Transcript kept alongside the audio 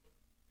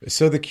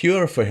So the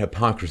cure for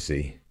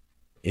hypocrisy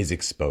is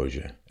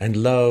exposure. And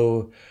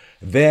lo,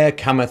 there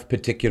cometh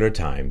particular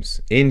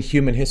times in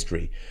human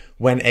history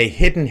when a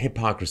hidden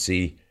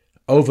hypocrisy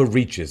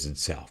overreaches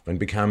itself and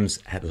becomes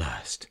at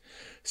last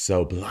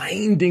so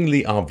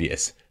blindingly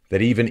obvious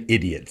that even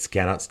idiots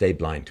cannot stay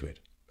blind to it.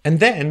 And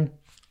then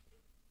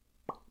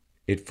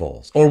it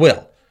falls, or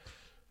will,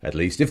 at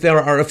least if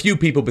there are a few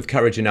people with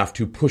courage enough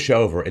to push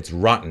over its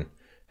rotten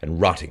and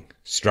rotting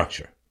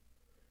structure.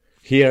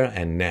 Here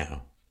and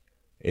now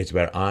is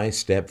where I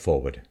step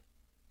forward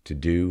to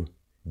do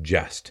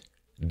just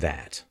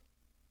that.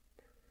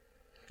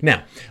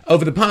 Now,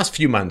 over the past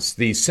few months,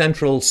 the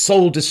central,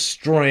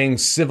 soul-destroying,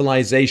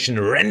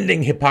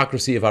 civilization-rending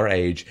hypocrisy of our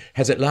age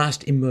has at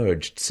last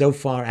emerged so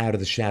far out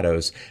of the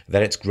shadows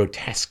that its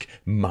grotesque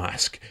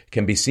mask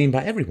can be seen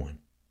by everyone.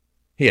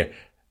 Here,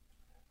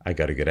 I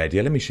got a good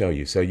idea. Let me show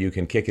you so you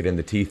can kick it in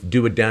the teeth,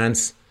 do a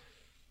dance,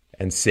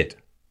 and sit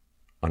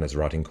on its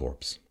rotting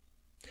corpse.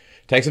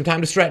 Take some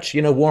time to stretch,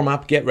 warm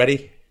up, get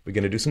ready. We're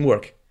going to do some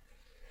work.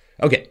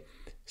 Okay,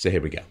 so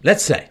here we go.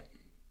 Let's say,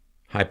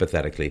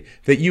 hypothetically,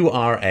 that you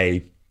are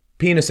a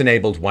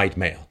penis-enabled white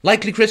male.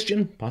 Likely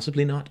Christian,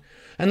 possibly not.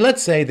 And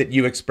let's say that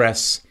you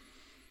express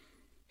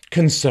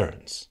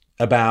concerns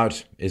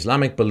about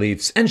Islamic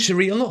beliefs and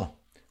Sharia law.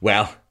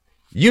 Well,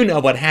 you know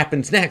what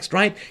happens next,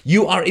 right?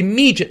 You are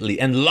immediately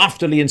and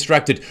loftily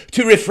instructed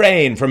to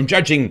refrain from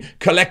judging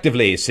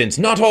collectively, since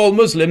not all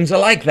Muslims are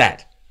like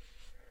that.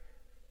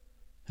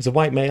 As a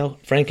white male,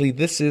 frankly,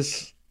 this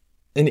is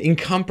an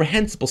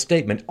incomprehensible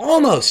statement,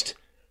 almost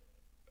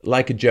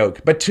like a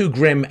joke, but too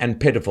grim and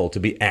pitiful to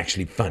be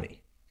actually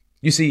funny.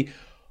 You see,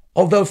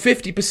 although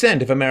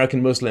 50% of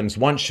American Muslims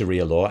want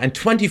Sharia law and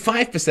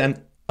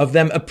 25% of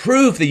them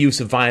approve the use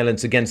of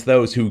violence against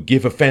those who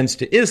give offense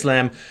to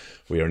Islam,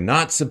 we are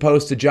not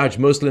supposed to judge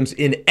Muslims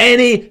in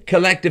any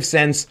collective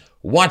sense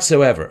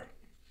whatsoever.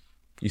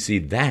 You see,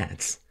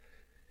 that's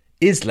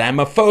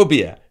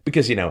Islamophobia.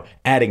 Because,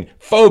 adding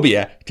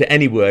phobia to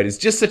any word is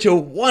just such a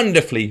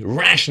wonderfully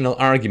rational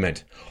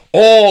argument.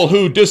 All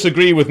who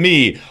disagree with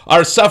me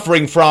are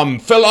suffering from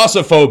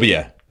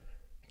philosophophobia.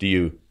 Do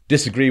you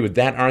disagree with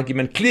that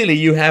argument? Clearly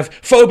you have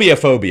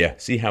phobia.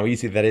 See how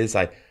easy that is?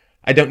 I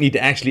don't need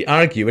to actually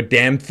argue a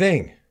damn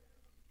thing.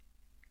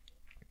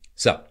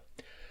 So,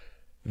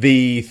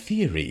 the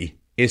theory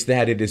is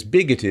that it is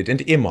bigoted and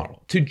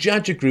immoral to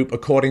judge a group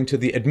according to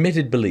the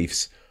admitted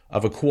beliefs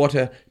of a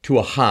quarter to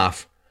a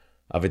half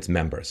of its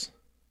members.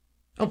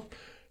 Oh,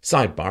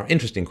 sidebar,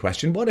 interesting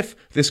question. What if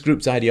this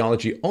group's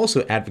ideology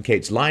also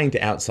advocates lying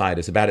to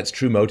outsiders about its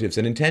true motives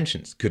and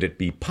intentions? Could it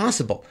be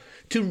possible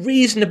to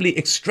reasonably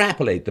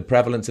extrapolate the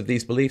prevalence of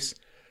these beliefs?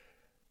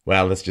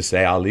 Well, let's just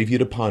say I'll leave you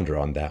to ponder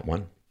on that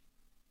one.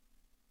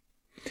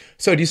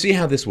 So do you see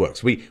how this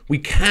works? We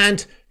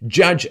can't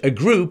judge a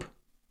group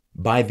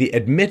by the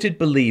admitted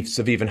beliefs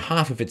of even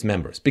half of its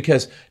members,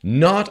 because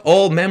not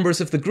all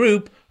members of the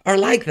group are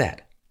like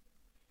that.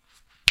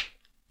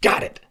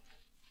 Got it.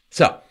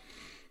 So,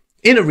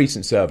 in a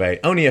recent survey,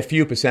 only a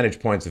few percentage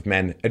points of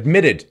men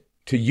admitted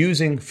to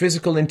using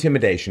physical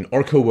intimidation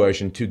or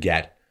coercion to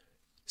get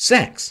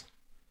sex.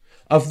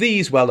 Of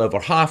these, well over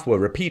half were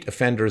repeat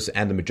offenders,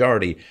 and the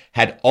majority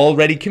had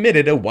already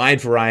committed a wide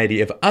variety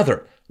of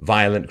other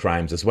violent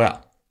crimes as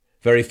well.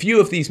 Very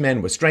few of these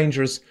men were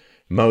strangers.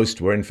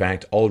 Most were, in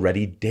fact,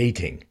 already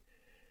dating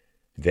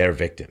their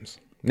victims.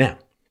 Now,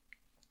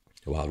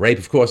 while rape,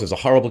 of course, is a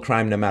horrible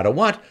crime no matter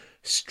what,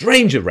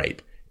 stranger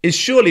rape is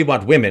surely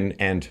what women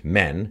and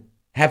men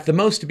have the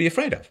most to be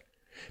afraid of.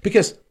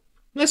 Because,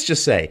 let's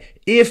just say,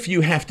 if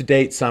you have to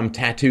date some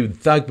tattooed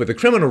thug with a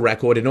criminal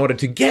record in order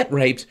to get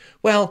raped,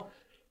 well,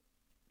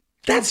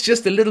 that's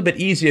just a little bit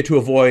easier to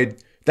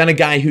avoid than a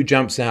guy who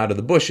jumps out of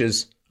the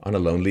bushes on a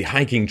lonely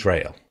hiking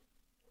trail.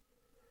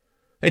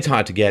 It's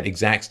hard to get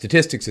exact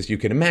statistics, as you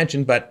can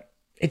imagine, but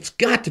it's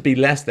got to be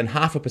less than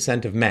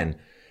 0.5% of men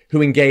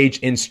who engage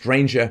in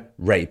stranger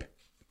rape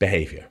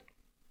behavior.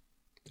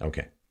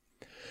 Okay.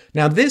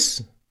 Now,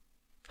 this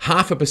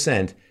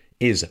 0.5%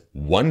 is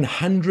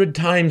 100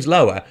 times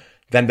lower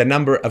than the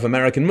number of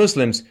American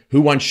Muslims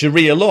who want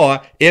Sharia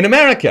law in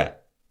America.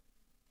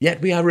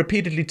 Yet we are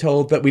repeatedly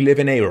told that we live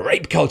in a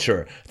rape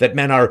culture, that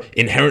men are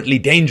inherently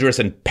dangerous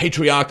and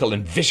patriarchal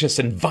and vicious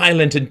and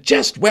violent and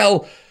just,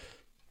 well,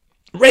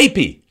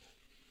 rapey.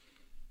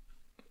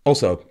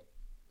 Also,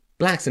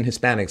 blacks and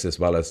Hispanics, as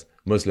well as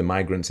Muslim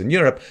migrants in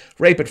Europe,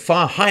 rape at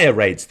far higher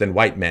rates than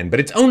white men, but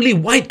it's only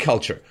white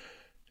culture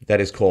that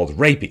is called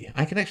rapey.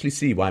 I can actually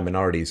see why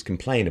minorities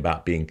complain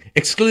about being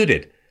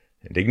excluded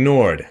and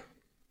ignored.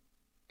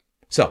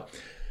 So,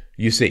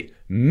 you see,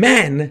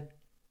 men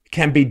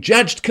can be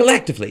judged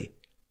collectively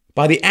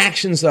by the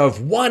actions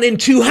of 1 in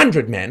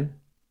 200 men,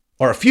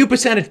 or a few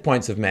percentage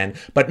points of men,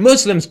 but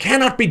Muslims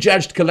cannot be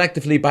judged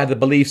collectively by the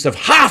beliefs of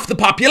half the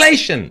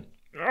population.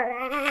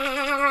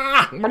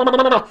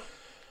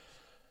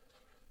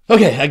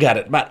 Okay, I got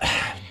it, but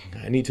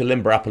I need to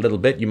limber up a little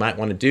bit. You might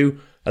want to do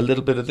a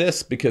little bit of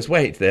this, because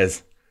wait,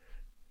 there's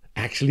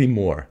actually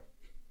more.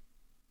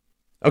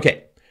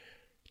 Okay,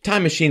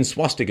 time machine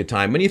swastika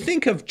time, when you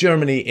think of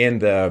Germany in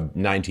the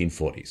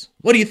 1940s,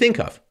 what do you think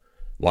of?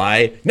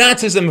 Why,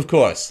 Nazism, of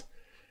course.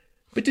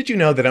 But did you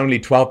know that only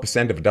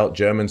 12% of adult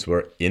Germans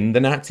were in the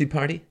Nazi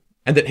Party?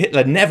 And that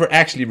Hitler never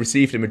actually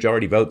received a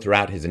majority vote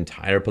throughout his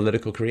entire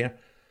political career?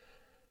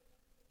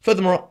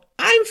 Furthermore,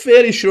 I'm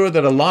fairly sure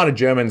that a lot of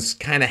Germans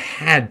kind of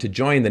had to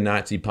join the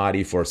Nazi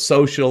Party for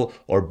social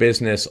or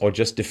business or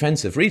just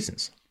defensive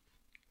reasons.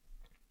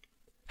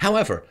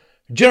 However,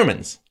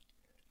 Germans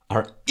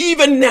are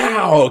even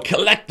now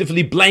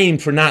collectively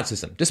blamed for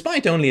Nazism,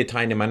 despite only a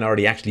tiny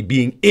minority actually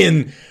being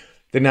in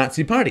the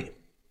Nazi Party.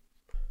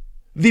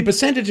 The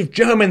percentage of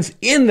Germans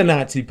in the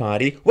Nazi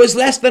Party was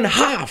less than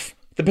half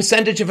the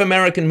percentage of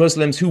American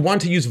Muslims who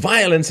want to use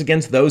violence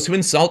against those who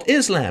insult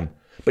Islam.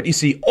 But you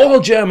see, all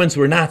Germans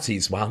were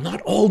Nazis, while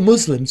not all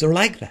Muslims are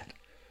like that.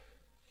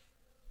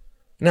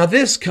 Now,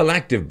 this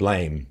collective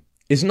blame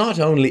is not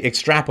only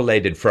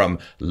extrapolated from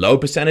low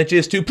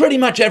percentages to pretty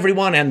much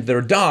everyone and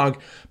their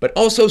dog, but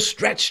also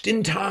stretched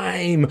in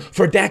time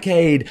for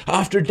decade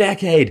after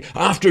decade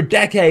after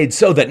decade,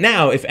 so that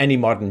now, if any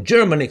modern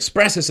German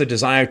expresses a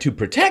desire to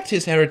protect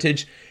his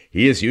heritage,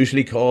 he is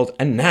usually called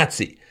a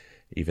Nazi,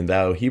 even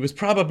though he was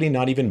probably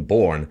not even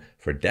born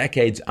for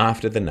decades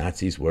after the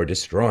Nazis were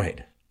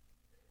destroyed.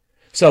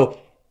 So,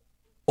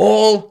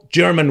 all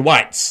German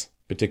whites,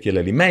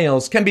 particularly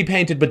males, can be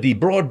painted with the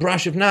broad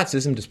brush of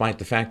Nazism, despite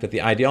the fact that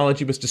the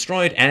ideology was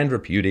destroyed and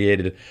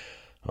repudiated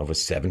over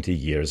 70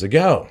 years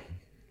ago.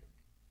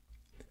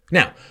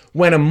 Now,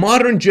 when a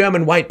modern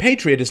German white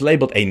patriot is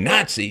labeled a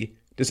Nazi,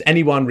 does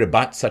anyone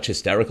rebut such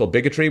hysterical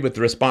bigotry with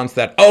the response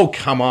that, oh,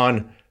 come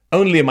on,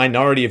 only a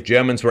minority of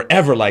Germans were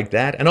ever like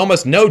that, and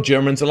almost no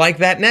Germans are like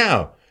that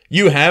now.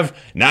 You have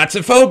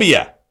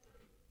Naziphobia.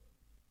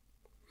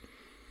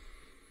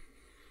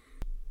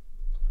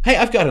 Hey,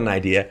 I've got an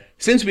idea.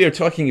 Since we are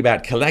talking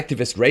about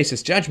collectivist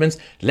racist judgments,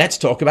 let's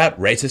talk about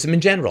racism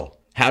in general.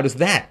 How does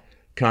that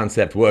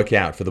concept work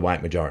out for the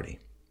white majority?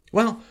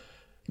 Well,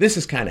 this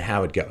is kind of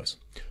how it goes.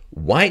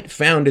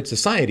 White-founded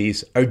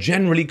societies are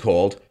generally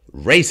called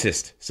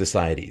racist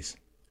societies,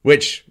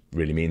 which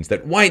really means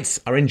that whites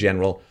are in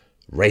general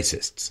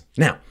racists.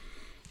 Now,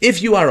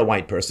 if you are a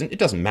white person, it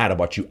doesn't matter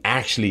what you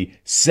actually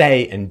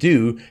say and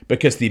do,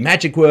 because the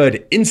magic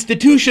word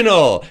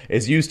institutional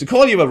is used to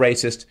call you a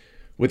racist,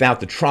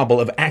 without the trouble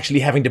of actually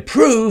having to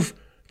prove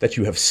that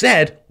you have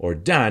said or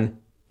done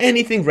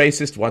anything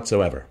racist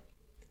whatsoever.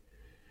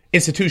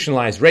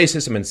 Institutionalized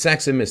racism and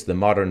sexism is the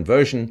modern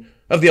version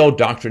of the old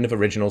doctrine of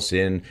original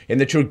sin, in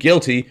that you're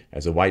guilty,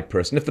 as a white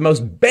person, of the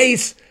most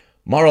base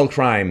moral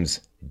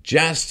crimes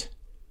just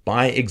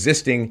by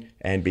existing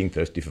and being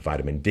thirsty for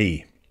vitamin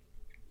D.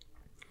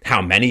 How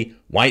many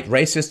white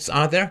racists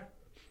are there?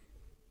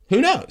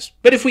 Who knows?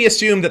 But if we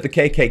assume that the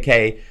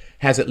KKK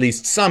has at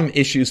least some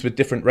issues with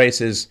different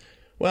races,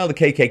 well, the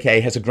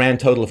KKK has a grand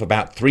total of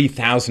about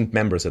 3,000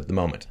 members at the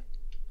moment.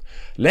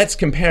 Let's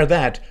compare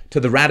that to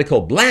the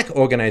radical black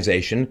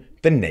organization,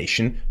 the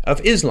Nation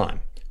of Islam,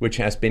 which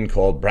has been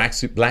called black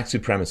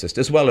supremacist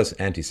as well as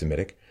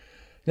anti-Semitic.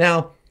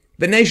 Now,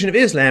 the Nation of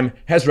Islam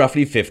has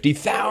roughly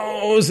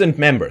 50,000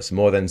 members,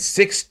 more than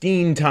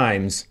 16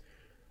 times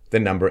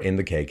the number in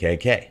the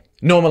KKK.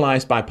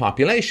 Normalized by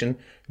population,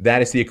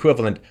 that is the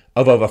equivalent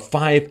of over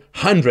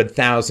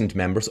 500,000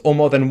 members, or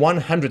more than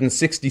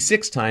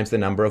 166 times the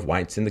number of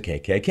whites in the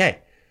KKK.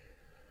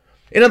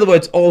 In other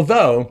words,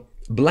 although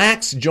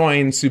blacks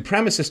join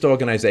supremacist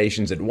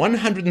organizations at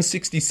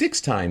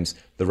 166 times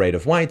the rate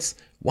of whites,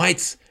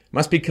 whites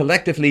must be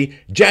collectively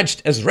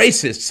judged as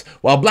racists,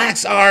 while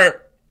blacks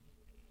are...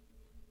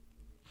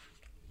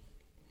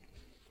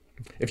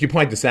 If you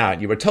point this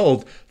out, you are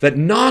told that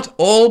not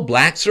all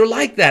blacks are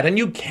like that, and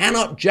you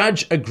cannot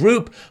judge a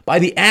group by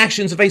the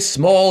actions of a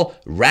small,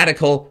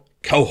 radical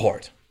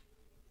cohort.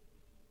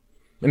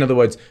 In other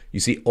words, you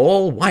see,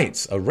 all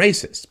whites are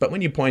racist, but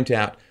when you point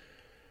out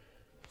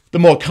the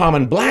more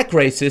common black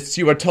racists,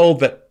 you are told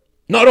that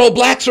not all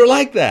blacks are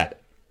like that.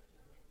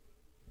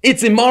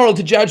 It's immoral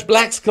to judge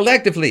blacks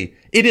collectively.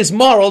 It is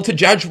moral to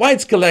judge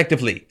whites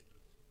collectively.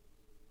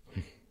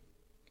 I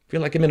feel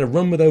like I'm in a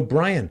room with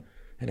O'Brien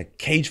and a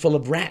cage full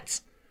of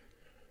rats.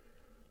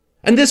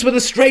 And this with a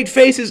straight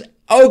face is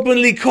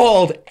openly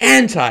called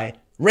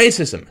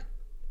anti-racism.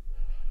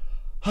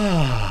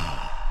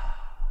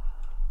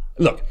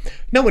 Look,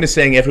 no one is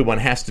saying everyone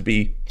has to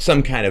be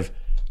some kind of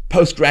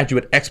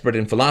postgraduate expert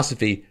in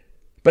philosophy,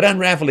 but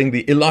unraveling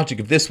the illogic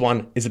of this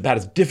one is about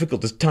as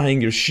difficult as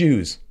tying your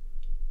shoes.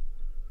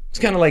 It's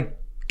kind of like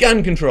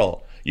gun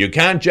control. You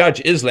can't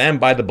judge Islam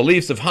by the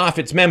beliefs of half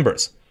its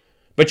members,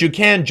 but you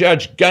can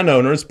judge gun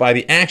owners by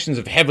the actions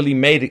of heavily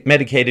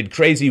medicated,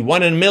 crazy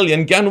 1 in a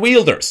million gun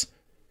wielders.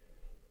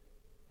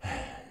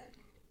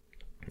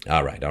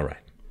 All right.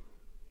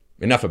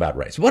 Enough about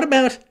race. What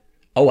about,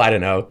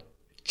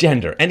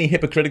 gender? Any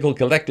hypocritical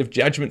collective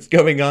judgments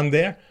going on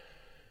there?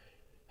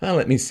 Well,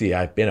 let me see.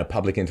 I've been a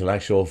public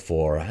intellectual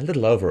for a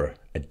little over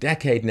a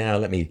decade now.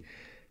 Let me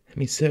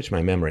search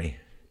my memory.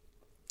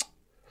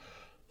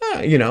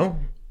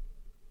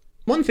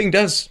 One thing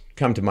does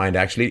come to mind,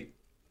 actually.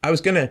 I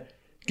was going to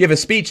give a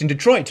speech in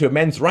Detroit to a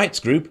men's rights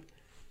group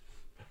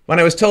when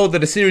I was told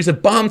that a series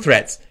of bomb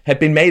threats had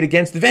been made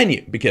against the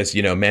venue because,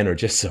 men are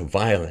just so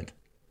violent.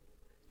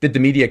 Did the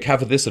media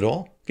cover this at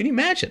all? Can you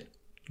imagine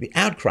the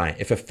outcry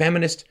if a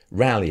feminist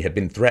rally had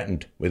been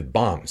threatened with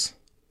bombs?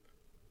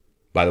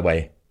 By the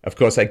way, of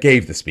course, I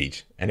gave the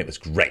speech, and it was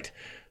great.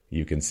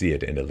 You can see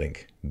it in a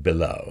link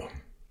below.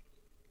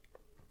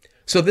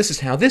 So this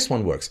is how this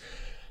one works.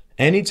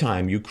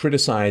 Anytime you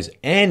criticize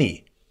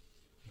any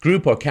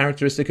group or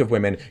characteristic of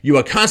women, you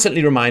are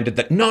constantly reminded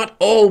that not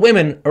all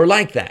women are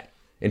like that.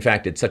 In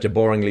fact, it's such a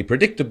boringly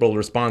predictable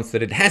response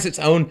that it has its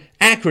own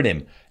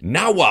acronym,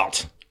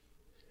 NAWALT.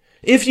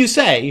 If you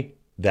say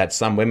that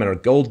some women are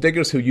gold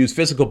diggers who use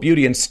physical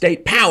beauty and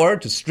state power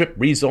to strip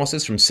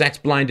resources from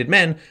sex-blinded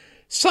men,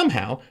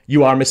 somehow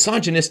you are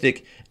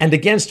misogynistic and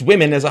against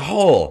women as a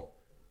whole.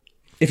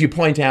 If you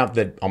point out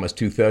that almost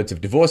 2/3 of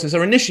divorces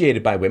are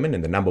initiated by women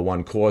and the number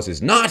one cause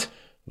is not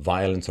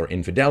violence or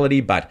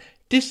infidelity, but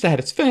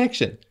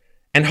dissatisfaction,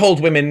 and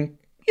hold women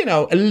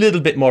a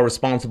little bit more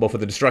responsible for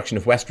the destruction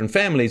of Western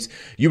families,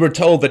 you were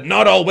told that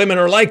not all women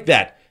are like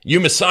that. You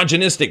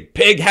misogynistic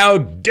pig, how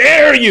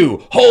dare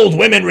you hold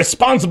women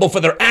responsible for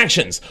their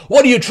actions?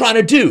 What are you trying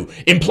to do?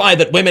 Imply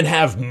that women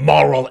have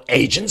moral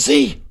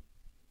agency?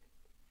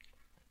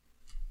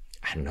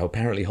 I don't know,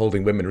 apparently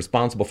holding women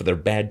responsible for their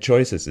bad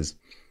choices is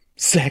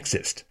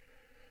sexist.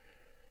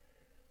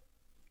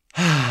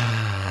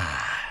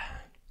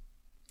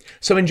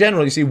 So in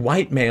general, you see,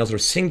 white males are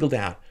singled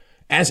out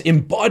as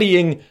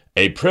embodying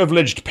a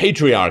privileged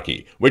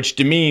patriarchy, which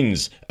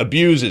demeans,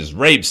 abuses,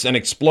 rapes, and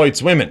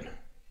exploits women.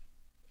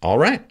 All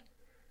right.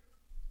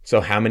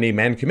 So how many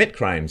men commit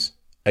crimes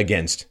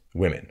against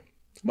women?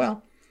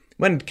 Well,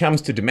 when it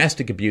comes to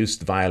domestic abuse,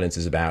 the violence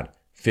is about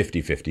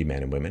 50-50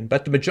 men and women,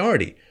 but the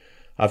majority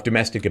of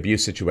domestic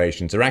abuse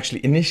situations are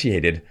actually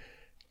initiated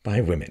by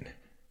women.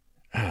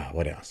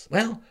 What else?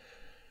 Well,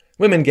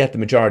 women get the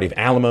majority of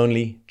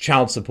alimony,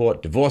 child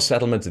support, divorce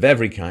settlements of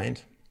every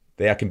kind.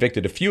 They are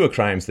convicted of fewer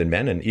crimes than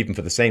men, and even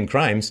for the same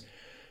crimes,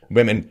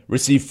 women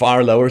receive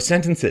far lower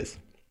sentences.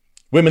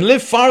 Women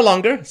live far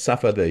longer,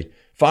 suffer the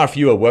far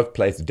fewer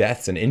workplace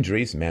deaths and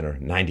injuries. Men are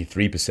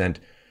 93%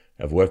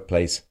 of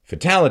workplace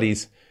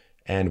fatalities,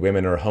 and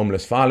women are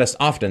homeless far less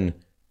often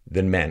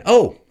than men.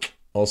 Oh,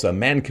 also,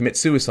 men commit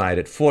suicide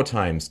at 4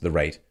 times the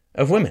rate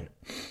of women.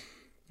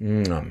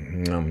 Can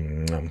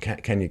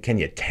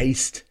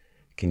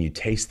you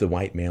taste the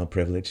white male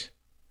privilege?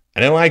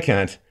 I know I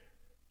can't.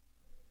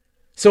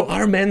 So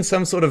are men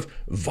some sort of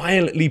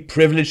violently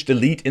privileged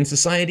elite in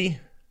society?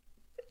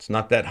 It's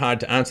not that hard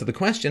to answer the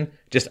question.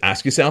 Just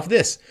ask yourself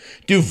this.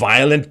 Do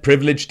violent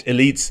privileged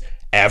elites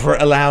ever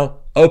allow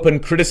open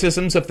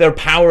criticisms of their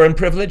power and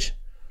privilege?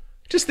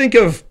 Just think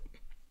of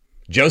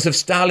Joseph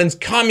Stalin's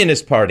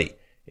Communist Party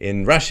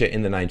in Russia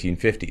in the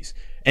 1950s.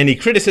 Any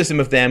criticism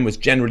of them was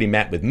generally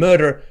met with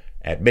murder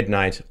at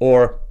midnight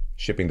or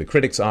shipping the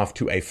critics off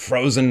to a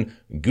frozen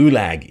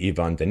gulag,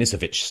 Ivan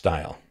Denisovich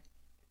style.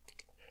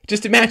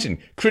 Just imagine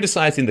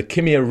criticizing the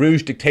Khmer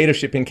Rouge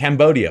dictatorship in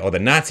Cambodia or the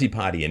Nazi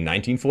Party in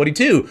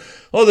 1942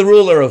 or the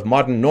ruler of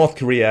modern North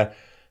Korea,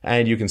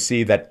 and you can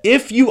see that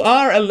if you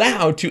are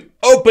allowed to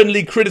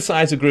openly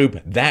criticize a group,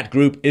 that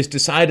group is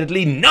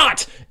decidedly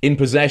not in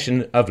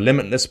possession of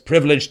limitless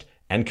privileged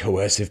and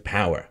coercive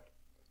power.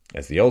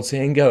 As the old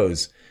saying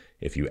goes,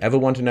 if you ever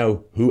want to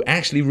know who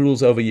actually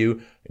rules over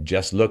you,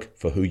 just look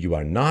for who you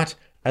are not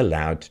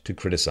allowed to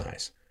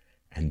criticize.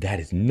 And that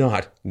is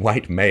not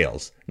white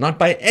males, not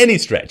by any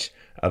stretch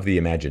of the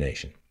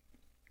imagination.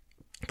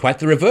 Quite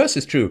the reverse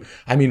is true.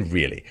 I mean,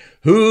 really,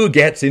 who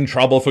gets in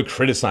trouble for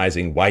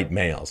criticizing white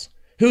males?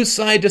 Whose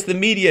side does the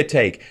media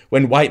take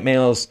when white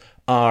males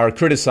are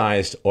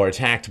criticized or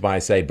attacked by,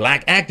 say,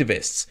 black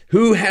activists?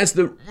 Who has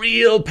the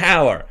real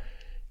power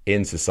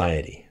in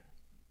society?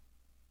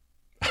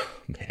 Oh,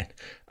 man.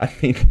 I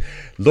mean,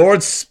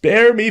 Lord,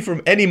 spare me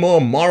from any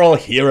more moral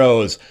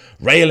heroes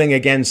railing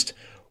against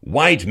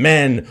white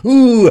men.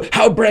 Ooh,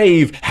 how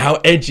brave, how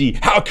edgy,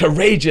 how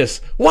courageous.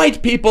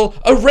 White people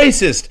are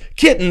racist.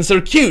 Kittens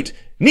are cute.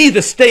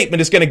 Neither statement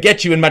is going to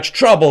get you in much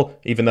trouble,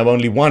 even though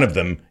only one of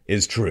them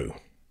is true.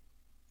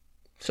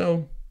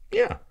 So,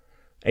 yeah,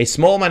 a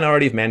small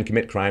minority of men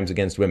commit crimes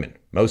against women.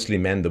 Mostly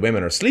men the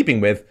women are sleeping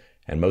with,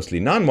 and mostly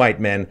non-white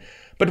men.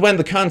 But when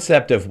the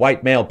concept of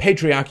white male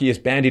patriarchy is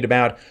bandied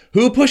about,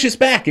 who pushes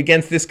back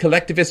against this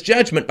collectivist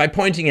judgment by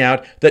pointing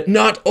out that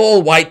not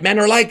all white men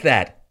are like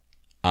that?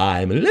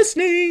 I'm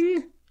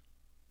listening.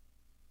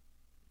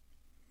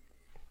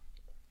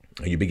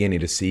 Are you beginning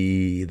to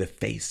see the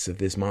face of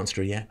this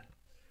monster yet?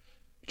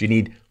 Do you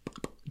need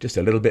just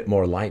a little bit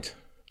more light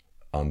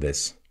on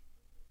this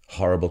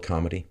horrible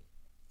comedy?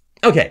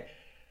 Okay,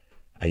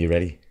 are you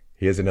ready?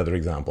 Here's another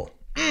example.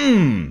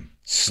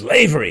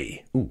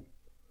 Slavery. Ooh.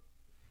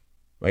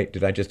 Wait,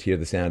 did I just hear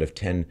the sound of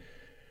tens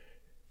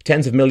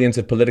of millions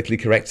of politically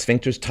correct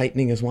sphincters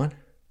tightening as one?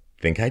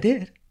 Think I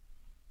did.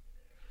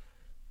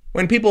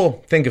 When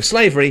people think of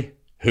slavery,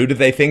 who do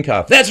they think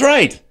of? That's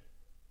right!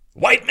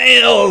 White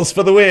males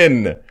for the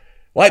win!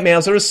 White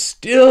males are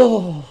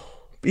still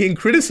being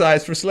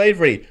criticized for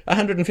slavery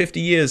 150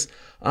 years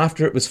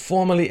after it was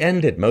formally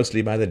ended,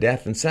 mostly by the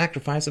death and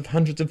sacrifice of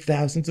hundreds of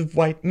thousands of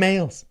white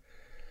males.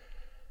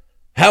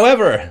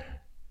 However,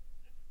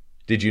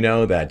 did you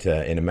know that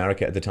in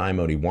America at the time,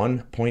 only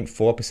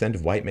 1.4%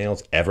 of white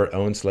males ever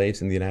owned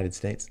slaves in the United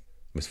States?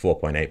 It was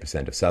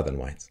 4.8% of Southern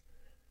whites.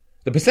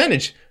 The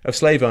percentage of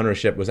slave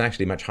ownership was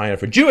actually much higher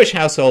for Jewish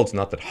households,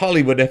 not that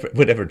Hollywood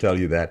would ever tell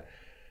you that.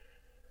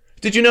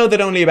 Did you know that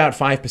only about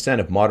 5%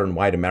 of modern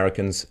white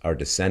Americans are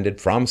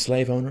descended from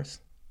slave owners?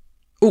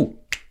 Ooh,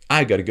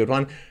 I got a good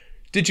one.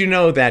 Did you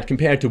know that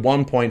compared to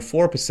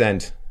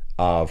 1.4%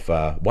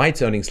 of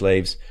whites owning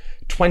slaves,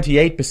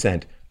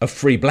 28% of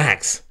free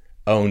blacks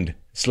owned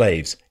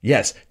slaves?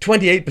 Yes,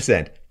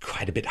 28%,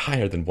 quite a bit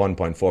higher than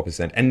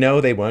 1.4%. And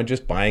no, they weren't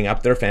just buying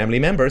up their family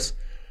members.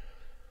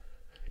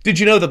 Did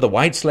you know that the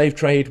white slave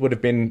trade would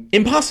have been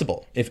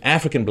impossible if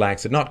African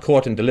blacks had not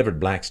caught and delivered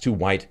blacks to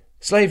white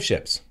slave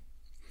ships?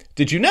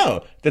 Did you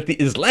know that the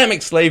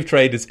Islamic slave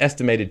trade is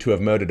estimated to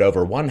have murdered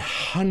over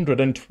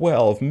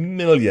 112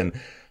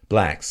 million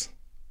blacks?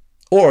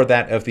 Or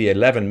that of the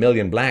 11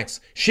 million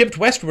blacks shipped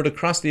westward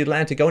across the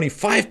Atlantic, only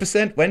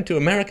 5% went to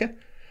America?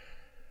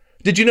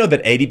 Did you know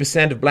that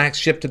 80% of blacks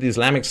shipped to the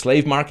Islamic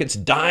slave markets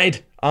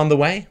died on the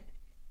way?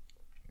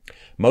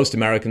 Most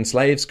American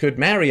slaves could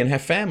marry and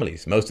have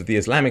families. Most of the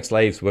Islamic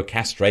slaves were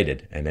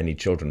castrated, and any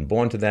children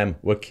born to them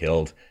were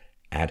killed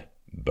at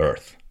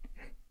birth.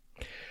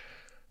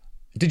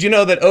 Did you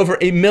know that over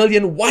 1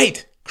 million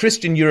white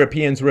Christian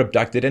Europeans were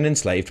abducted and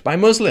enslaved by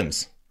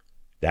Muslims?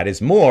 That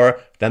is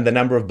more than the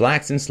number of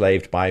blacks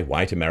enslaved by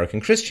white American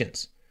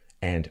Christians.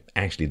 And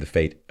actually the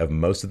fate of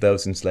most of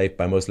those enslaved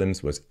by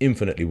Muslims was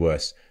infinitely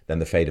worse than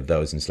the fate of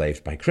those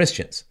enslaved by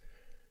Christians.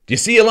 Do you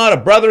see a lot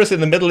of brothers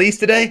in the Middle East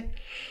today?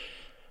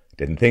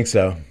 Didn't think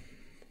so.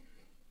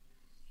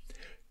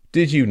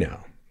 Did you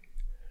know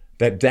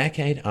that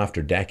decade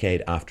after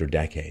decade after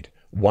decade,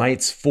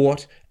 whites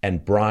fought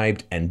and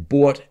bribed and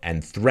bought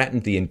and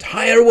threatened the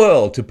entire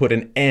world to put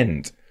an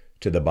end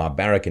to the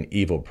barbaric and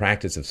evil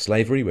practice of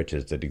slavery, which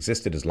has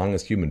existed as long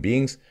as human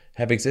beings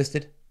have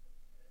existed?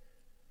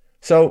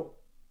 So,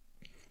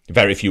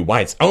 very few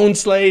whites owned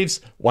slaves,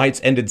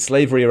 whites ended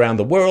slavery around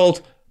the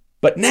world,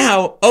 but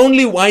now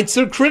only whites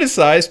are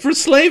criticized for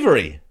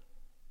slavery.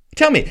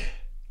 Tell me,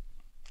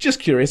 just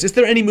curious, is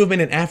there any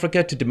movement in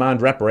Africa to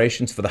demand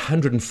reparations for the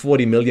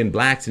 140 million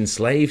blacks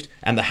enslaved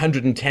and the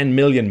 110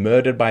 million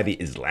murdered by the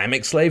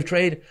Islamic slave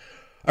trade?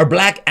 Are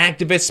black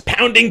activists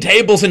pounding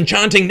tables and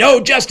chanting, "No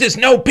justice,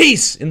 no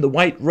peace," in the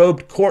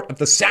white-robed court of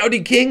the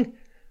Saudi king?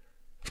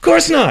 Of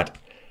course not.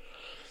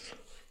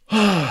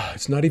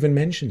 It's not even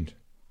mentioned.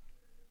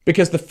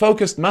 Because the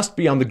focus must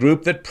be on the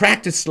group that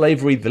practiced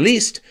slavery the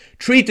least,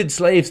 treated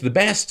slaves the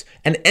best,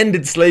 and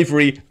ended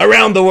slavery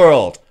around the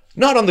world.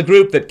 Not on the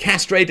group that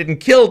castrated and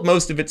killed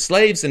most of its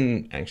slaves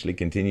and actually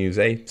continues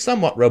a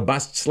somewhat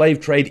robust slave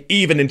trade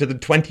even into the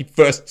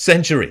 21st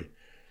century.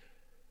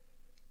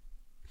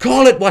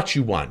 Call it what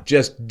you want.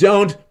 Just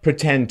don't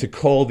pretend to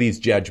call these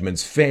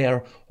judgments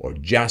fair or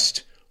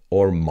just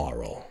or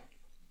moral.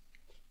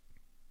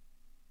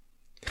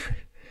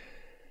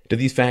 Do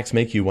these facts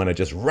make you want to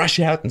just rush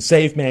out and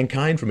save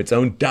mankind from its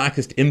own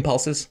darkest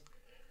impulses?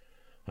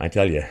 I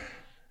tell you,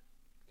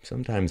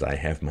 sometimes I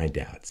have my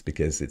doubts,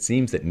 because it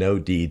seems that no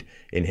deed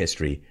in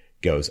history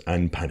goes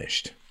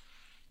unpunished.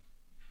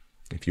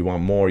 If you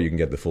want more, you can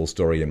get the full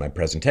story in my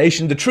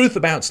presentation, The Truth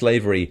About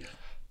Slavery,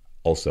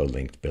 also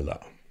linked below.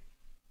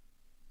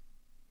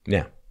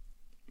 Now,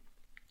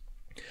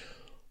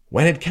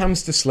 when it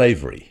comes to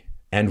slavery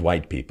and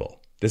white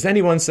people, does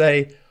anyone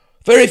say,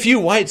 very few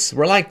whites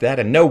were like that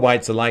and no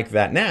whites are like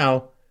that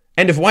now,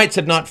 and if whites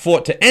had not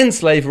fought to end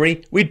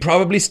slavery, we'd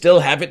probably still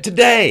have it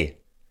today?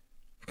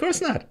 Of course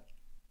not.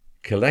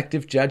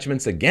 Collective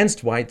judgments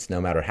against whites,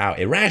 no matter how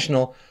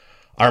irrational,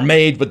 are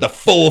made with the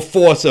full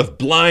force of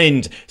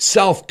blind,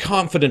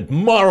 self-confident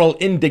moral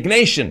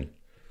indignation,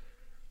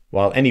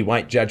 while any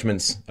white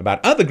judgments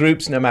about other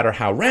groups, no matter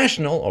how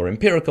rational or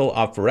empirical,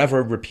 are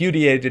forever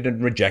repudiated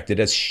and rejected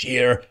as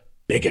sheer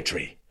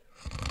bigotry.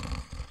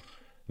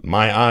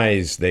 My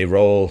eyes, they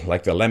roll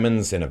like the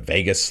lemons in a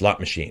Vegas slot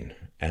machine,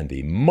 and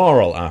the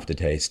moral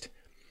aftertaste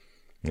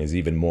is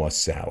even more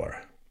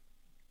sour.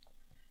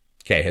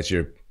 Okay, has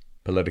your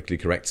politically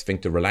correct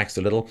sphincter relaxed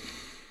a little?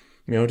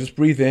 Just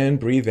breathe in,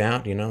 breathe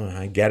out.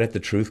 I get it. The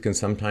truth can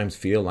sometimes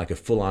feel like a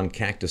full-on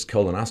cactus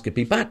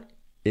colonoscopy, but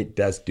it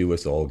does do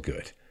us all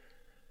good.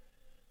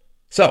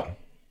 So,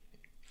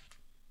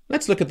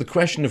 let's look at the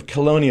question of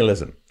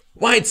colonialism.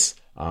 Whites,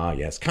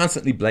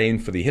 constantly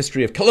blamed for the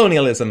history of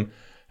colonialism,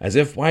 as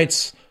if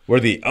whites were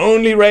the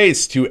only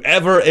race to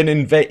ever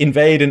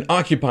invade and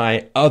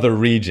occupy other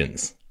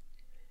regions.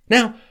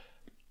 Now,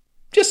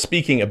 just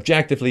speaking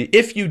objectively,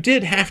 if you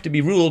did have to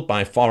be ruled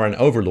by foreign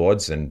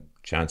overlords, and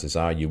chances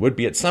are you would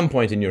be at some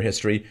point in your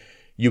history,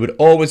 you would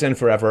always and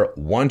forever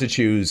want to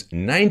choose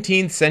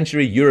 19th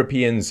century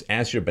Europeans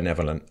as your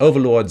benevolent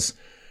overlords,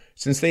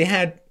 since they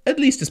had, at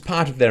least as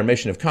part of their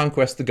mission of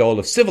conquest, the goal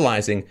of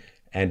civilizing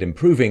and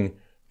improving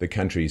the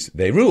countries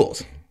they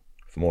ruled.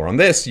 For more on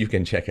this, you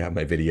can check out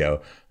my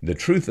video, The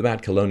Truth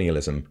About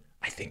Colonialism.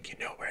 I think you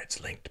know where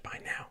it's linked by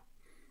now.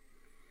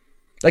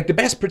 Like, the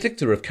best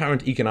predictor of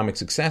current economic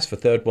success for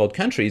third world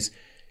countries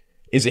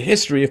is a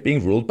history of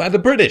being ruled by the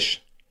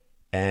British.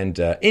 And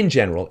in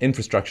general,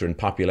 infrastructure and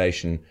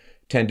population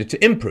tended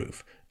to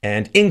improve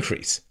and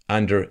increase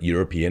under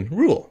European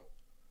rule.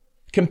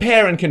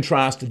 Compare and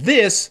contrast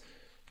this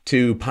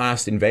to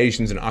past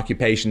invasions and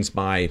occupations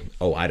by,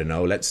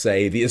 let's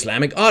say the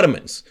Islamic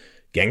Ottomans,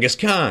 Genghis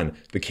Khan,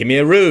 the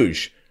Khmer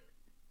Rouge,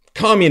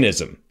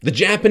 communism, the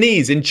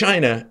Japanese in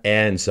China,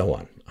 and so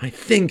on. I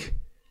think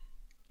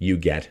you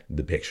get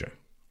the picture.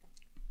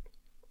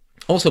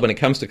 Also, when it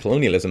comes to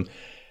colonialism,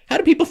 how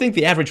do people think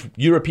the average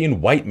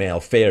European white male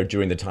fared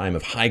during the time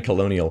of high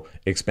colonial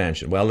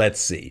expansion? Well, let's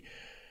see.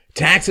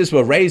 Taxes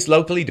were raised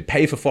locally to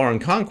pay for foreign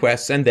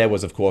conquests, and there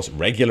was, of course,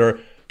 regular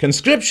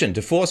conscription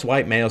to force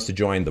white males to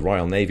join the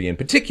Royal Navy in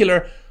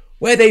particular,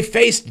 where they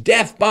faced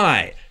death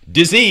by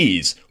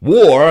disease,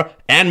 war,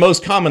 and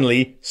most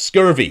commonly,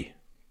 scurvy.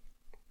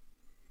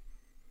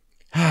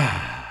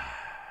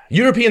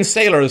 European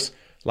sailors,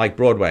 like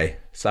Broadway,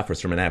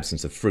 suffers from an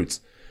absence of fruits.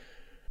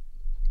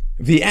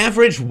 The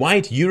average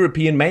white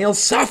European male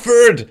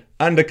suffered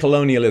under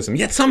colonialism,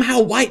 yet somehow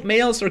white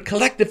males are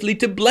collectively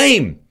to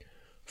blame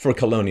for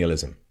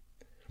colonialism.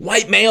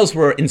 White males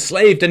were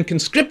enslaved and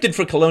conscripted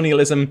for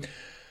colonialism.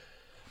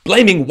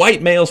 Blaming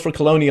white males for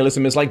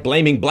colonialism is like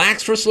blaming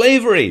blacks for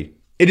slavery.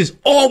 It is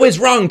always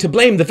wrong to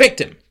blame the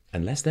victim,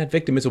 unless that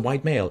victim is a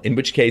white male, in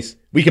which case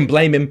we can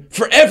blame him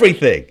for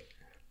everything.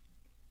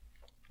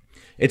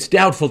 It's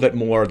doubtful that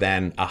more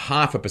than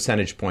 0.5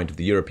 percentage point of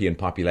the European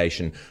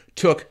population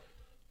took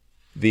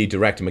the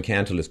direct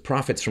mercantilist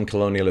profits from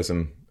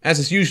colonialism. As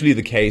is usually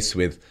the case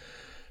with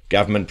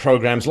government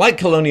programs like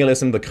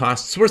colonialism, the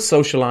costs were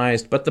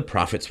socialized, but the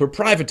profits were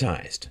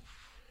privatized.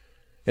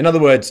 In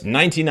other words,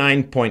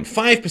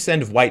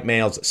 99.5% of white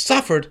males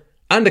suffered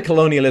under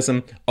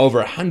colonialism over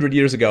 100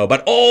 years ago,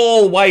 but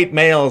all white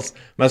males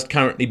must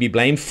currently be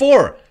blamed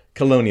for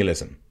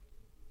colonialism.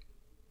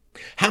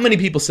 How many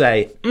people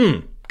say,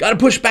 gotta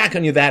push back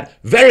on you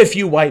that very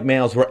few white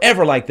males were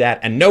ever like that,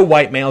 and no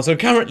white males are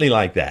currently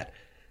like that?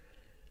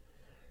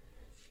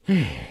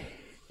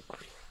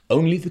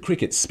 Only the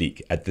crickets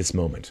speak at this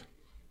moment.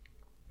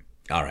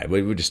 All right,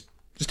 we'll just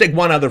take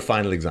one other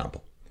final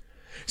example.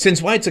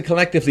 Since whites are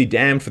collectively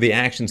damned for the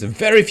actions of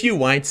very few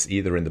whites,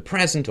 either in the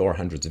present or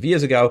hundreds of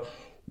years ago,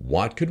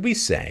 what could we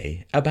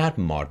say about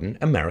modern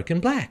American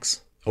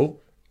blacks? Oh,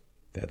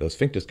 there are those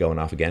sphincters going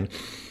off again.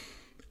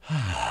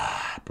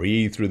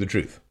 Breathe through the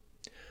truth.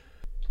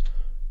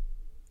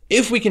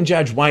 If we can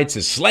judge whites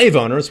as slave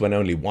owners when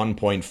only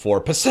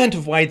 1.4%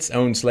 of whites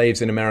own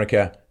slaves in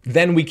America,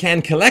 then we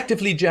can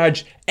collectively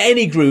judge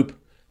any group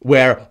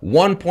where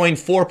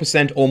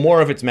 1.4% or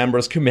more of its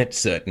members commit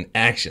certain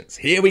actions.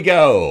 Here we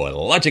go,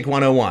 Logic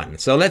 101.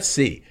 So let's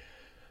see.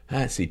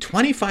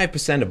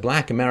 25% of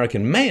black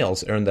American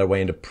males earned their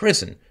way into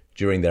prison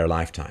during their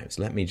lifetimes.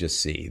 Let me just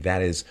see.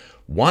 That is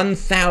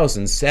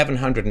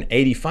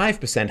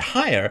 1,785%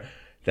 higher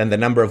than the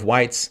number of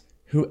whites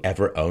who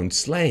ever owned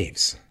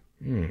slaves.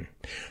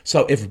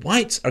 So if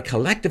whites are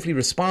collectively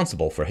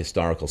responsible for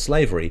historical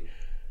slavery,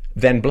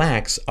 then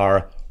blacks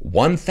are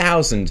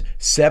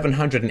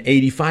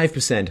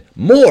 1,785%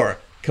 more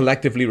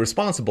collectively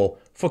responsible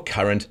for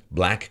current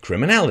black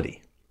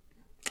criminality.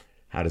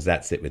 How does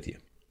that sit with you?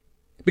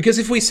 Because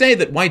if we say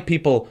that white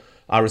people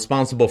are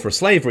responsible for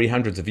slavery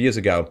hundreds of years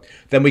ago,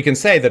 then we can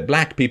say that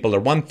black people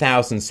are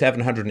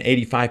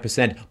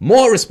 1,785%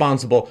 more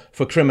responsible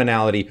for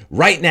criminality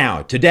right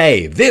now,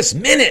 today, this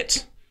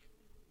minute.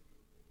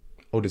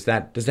 Oh, does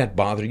that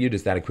bother you?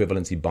 Does that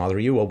equivalency bother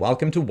you? Well,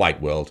 welcome to White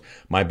World,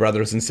 my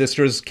brothers and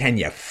sisters. Can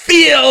you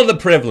feel the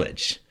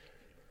privilege?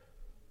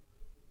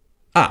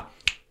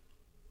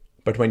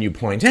 But when you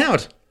point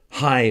out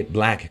high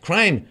black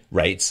crime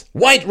rates,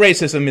 white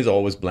racism is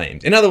always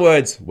blamed. In other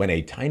words, when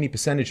a tiny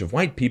percentage of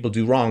white people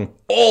do wrong,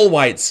 all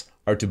whites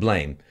are to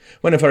blame.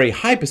 When a very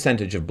high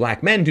percentage of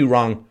black men do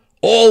wrong,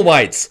 all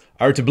whites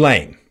are to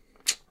blame.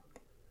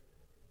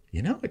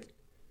 You know,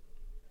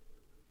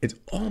 it's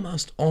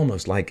almost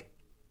like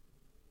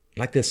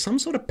there's some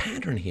sort of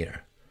pattern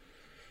here.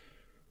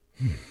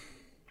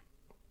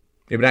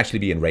 It would actually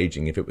be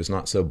enraging if it was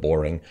not so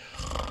boring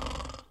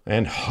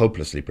and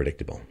hopelessly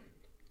predictable.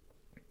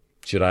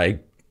 Should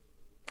I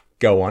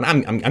go on?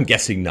 I'm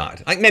guessing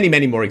not. Like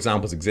many more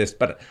examples exist,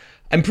 but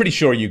I'm pretty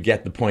sure you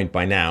get the point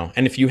by now.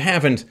 And if you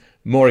haven't,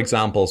 more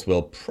examples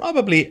will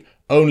probably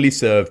only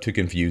serve to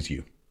confuse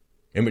you.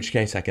 In which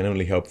case, I can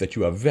only hope that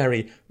you are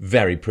very,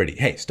 very pretty.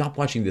 Hey, stop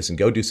watching this and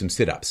go do some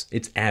sit-ups.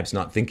 It's abs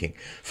not thinking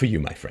for you,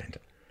 my friend.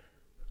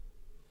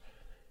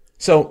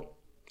 So,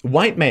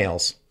 white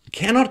males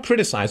cannot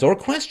criticize or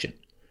question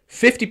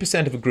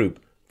 50% of a group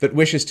that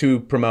wishes to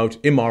promote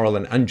immoral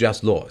and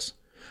unjust laws.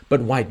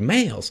 But white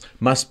males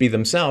must be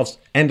themselves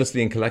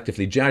endlessly and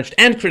collectively judged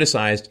and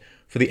criticized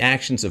for the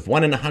actions of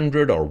 1 in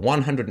 100 or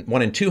 1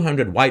 in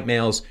 200 white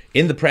males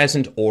in the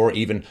present or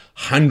even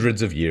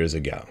hundreds of years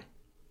ago.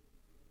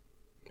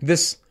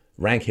 This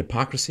rank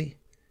hypocrisy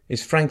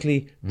is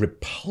frankly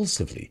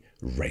repulsively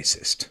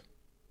racist.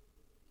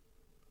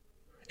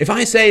 If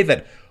I say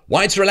that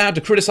whites are allowed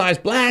to criticize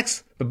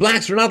blacks, but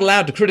blacks are not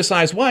allowed to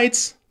criticize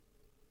whites,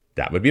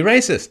 that would be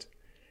racist.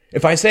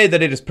 If I say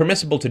that it is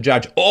permissible to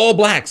judge all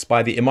blacks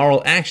by the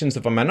immoral actions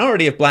of a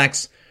minority of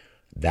blacks,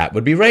 that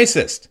would be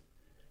racist.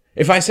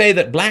 If I say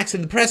that blacks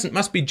in the present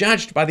must be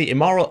judged by the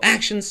immoral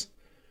actions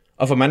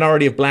of a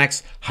minority of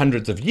blacks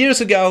hundreds of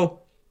years ago,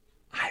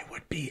 I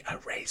would be a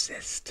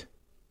racist.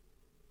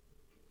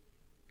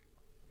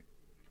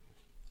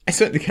 I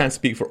certainly can't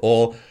speak for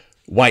all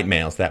white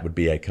males. That would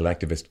be a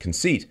collectivist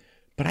conceit.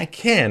 But I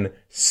can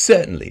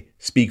certainly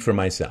speak for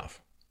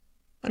myself.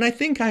 And I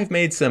think I've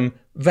made some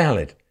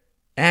valid,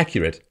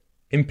 accurate,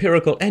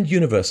 empirical, and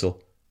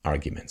universal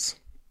arguments.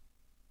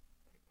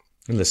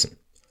 And listen,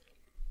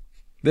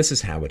 this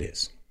is how it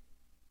is.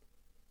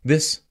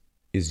 This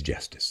is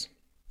justice.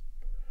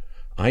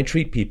 I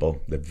treat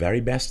people the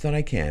very best that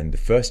I can the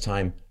first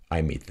time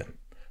I meet them.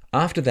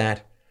 After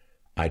that,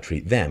 I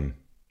treat them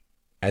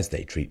as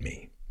they treat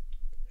me.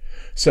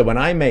 So when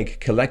I make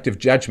collective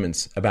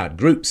judgments about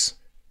groups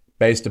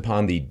based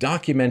upon the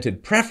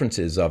documented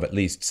preferences of at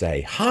least,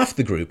 say, half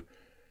the group,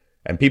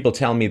 and people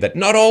tell me that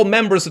not all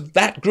members of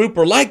that group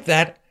are like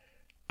that,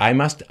 I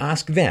must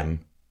ask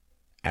them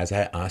as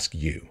I ask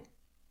you.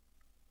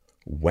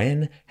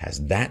 When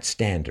has that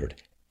standard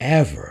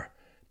ever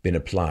been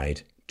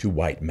applied to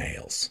white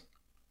males?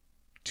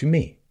 To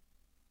me,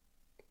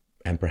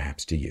 and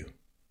perhaps to you.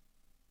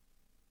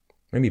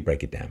 Let me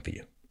break it down for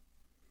you.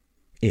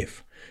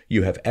 If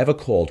you have ever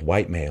called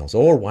white males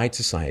or white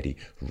society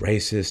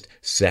racist,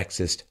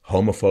 sexist,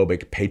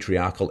 homophobic,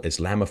 patriarchal,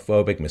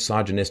 Islamophobic,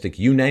 misogynistic,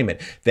 you name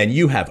it, then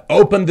you have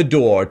opened the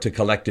door to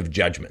collective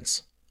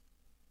judgments.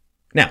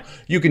 Now,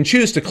 you can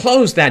choose to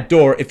close that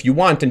door if you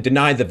want and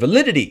deny the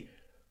validity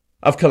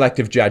of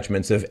collective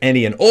judgments of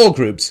any and all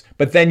groups,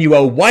 but then you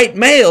owe white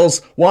males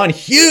one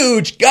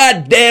huge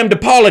goddamned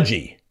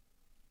apology.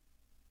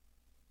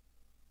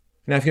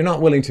 Now, if you're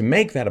not willing to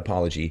make that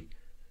apology,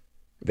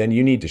 then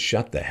you need to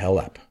shut the hell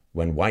up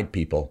when white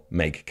people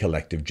make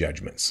collective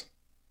judgments.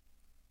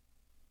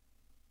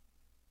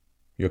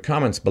 Your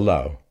comments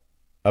below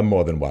are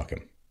more than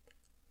welcome.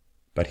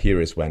 But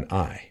here is when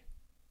I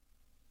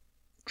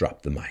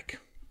drop the mic.